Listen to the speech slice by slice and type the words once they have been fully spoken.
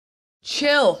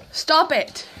Chill. Stop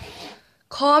it.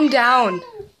 Calm down.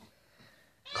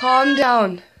 Calm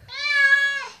down.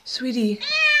 Sweetie.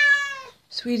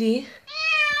 Sweetie.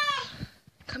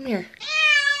 Come here.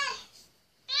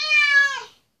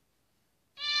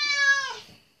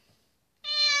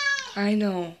 I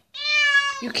know.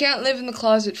 You can't live in the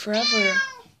closet forever.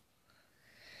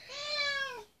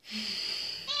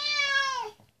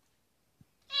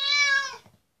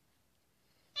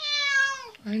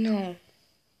 I know.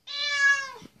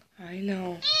 I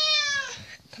know.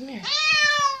 Come here.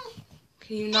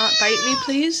 Can you not bite me,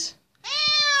 please?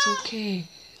 It's okay.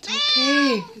 It's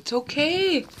okay. It's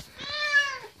okay.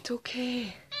 It's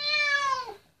okay.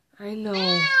 I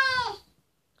know.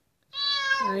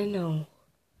 I know.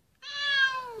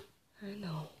 I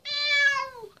know.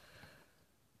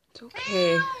 It's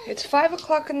okay. It's 5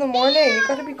 o'clock in the morning. You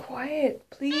gotta be quiet,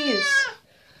 please.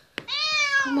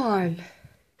 Come on.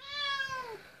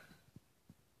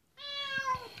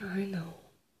 I know.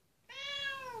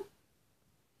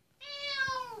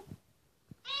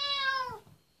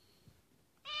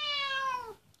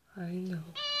 I know.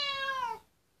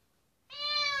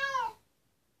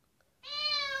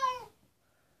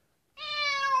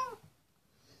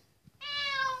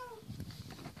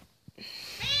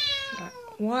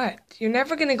 What? You're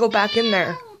never gonna go back in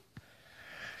there.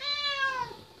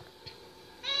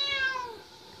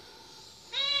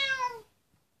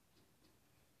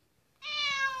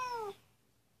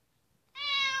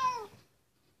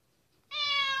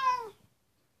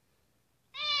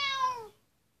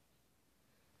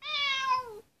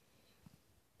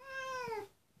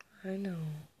 I know.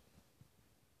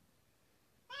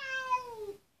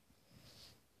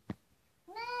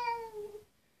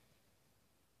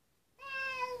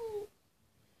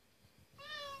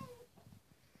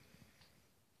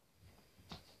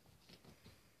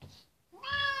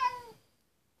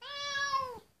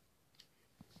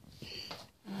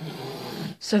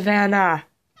 Savannah.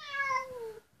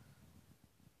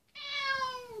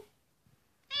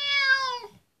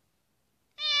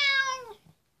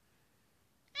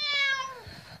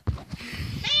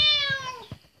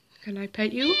 Can I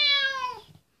pet you?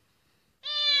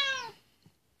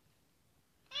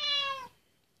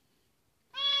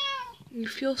 You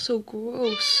feel so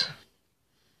gross.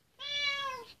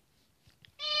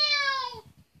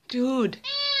 Dude,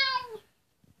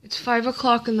 it's 5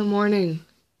 o'clock in the morning.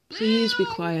 Please be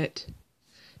quiet.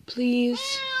 Please.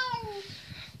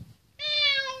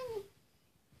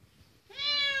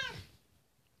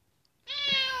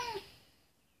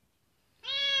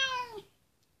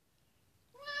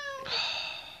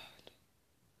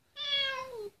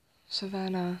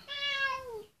 Savannah.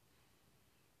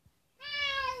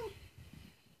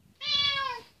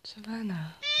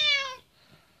 Savannah.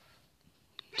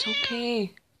 It's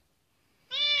okay.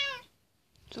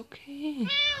 It's okay.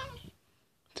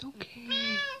 It's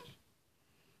okay.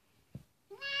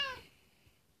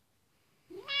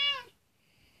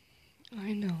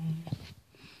 I know.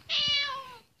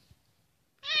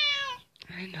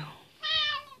 I know.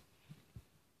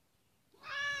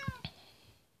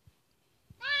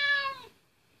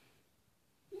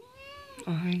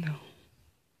 I know.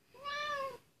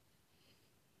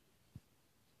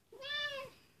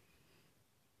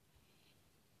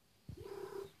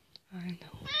 I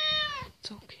know.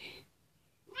 It's okay.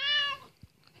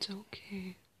 It's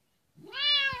okay.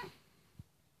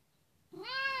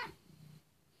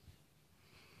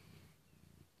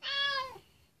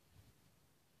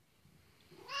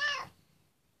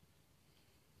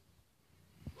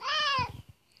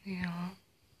 Yeah.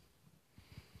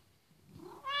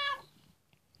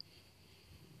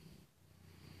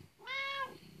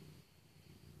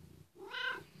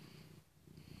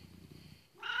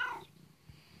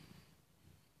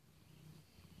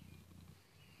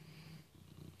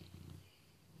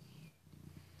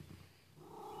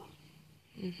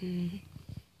 Mhm.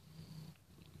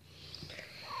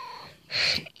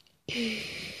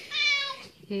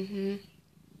 Mhm.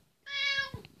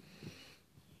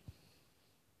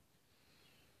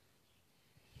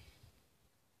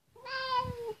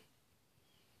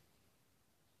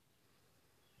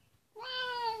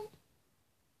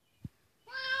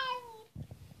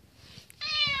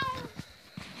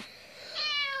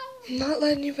 I'm not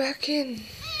letting you back in.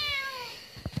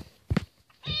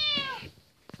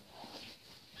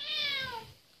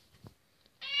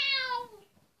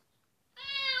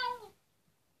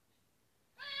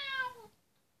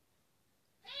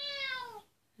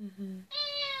 Mhm.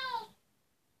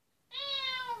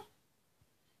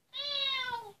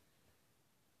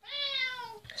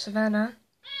 Savannah.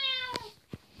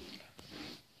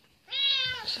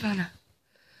 Savannah.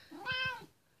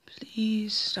 Please.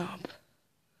 Please stop.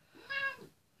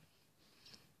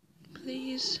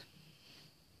 Please.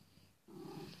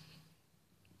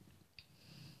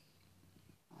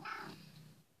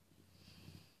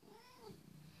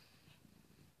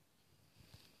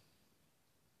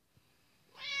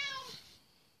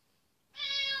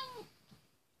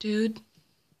 Dude,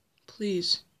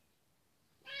 please.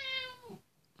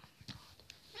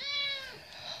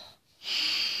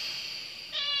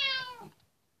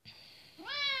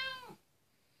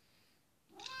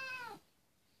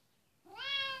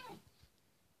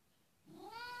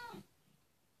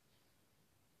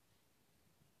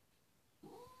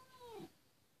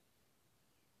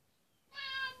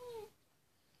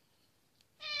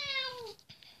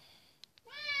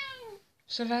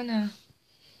 Savannah.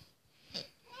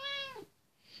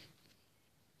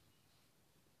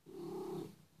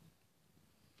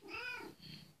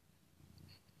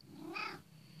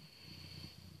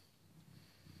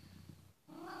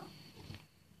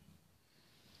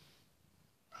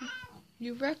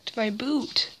 You wrecked my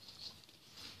boot.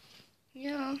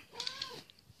 Yeah.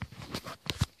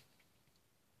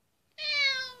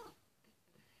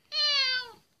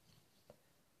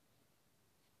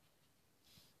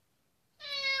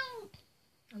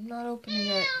 I'm not opening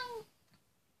it.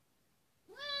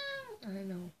 I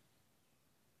know.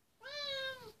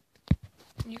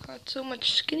 You got so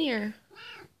much skinnier.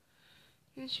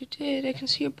 Yes, you did. I can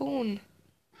see your bone.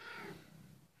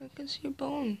 I can see your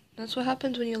bone. That's what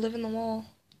happens when you live in the wall.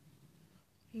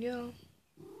 Yeah.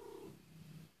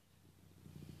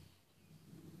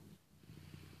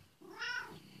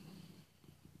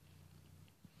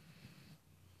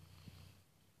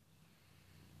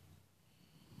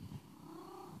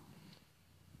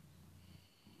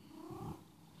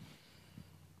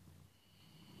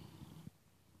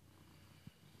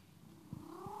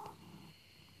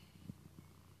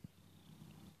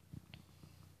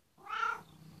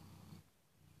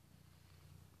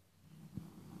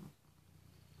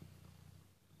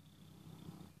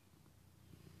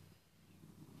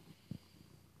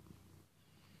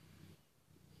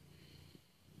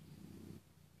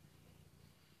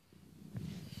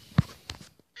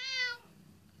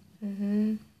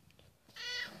 Mm-hmm.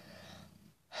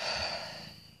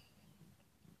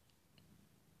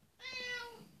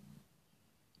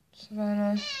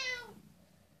 Savannah,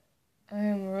 I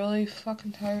am really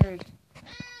fucking tired.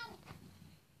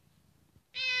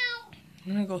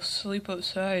 I'm gonna go sleep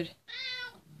outside.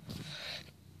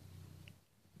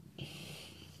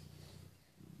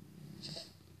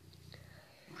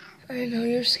 I know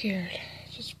you're scared.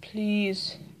 Just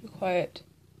please be quiet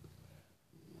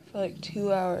for like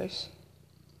 2 hours.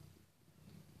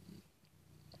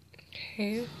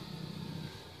 Okay?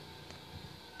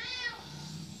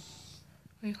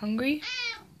 Are you hungry?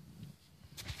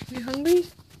 Are you hungry?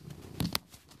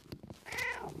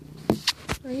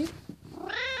 Are you?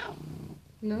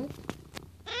 No?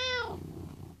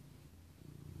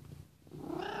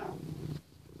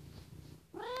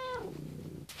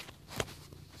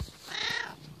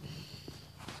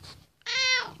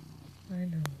 I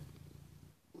know.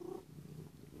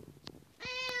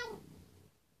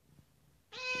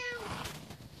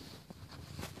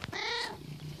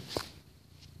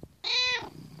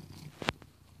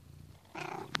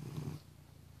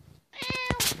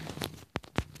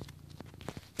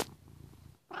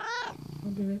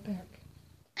 I'll be right back.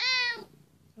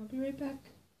 I'll be right back.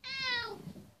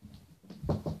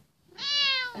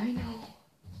 I know.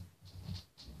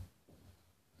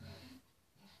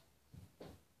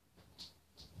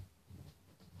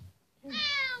 Here.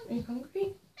 Are you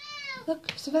hungry?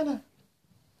 Look, Savannah.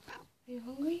 Are you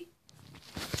hungry?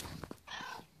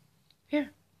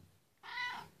 Here.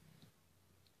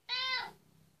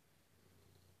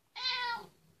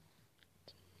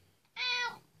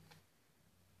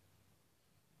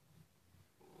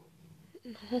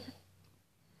 No.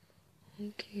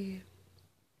 Okay.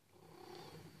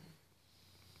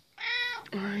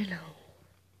 I know.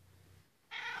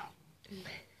 Do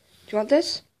you want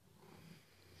this?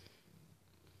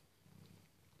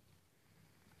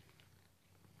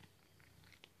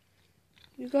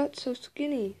 You got so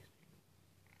skinny.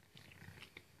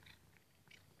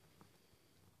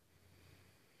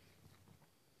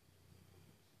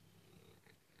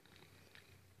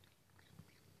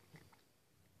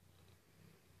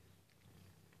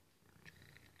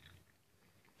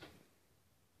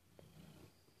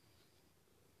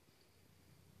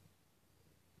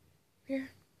 Here.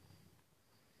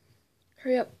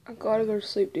 Hurry up. I gotta go to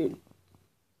sleep, dude.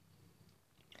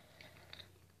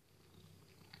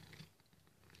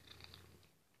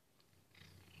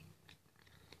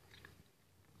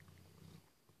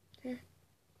 Here.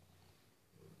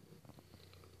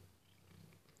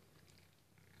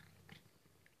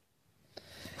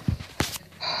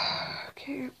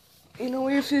 Here, you know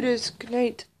where your food is. Good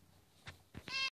night.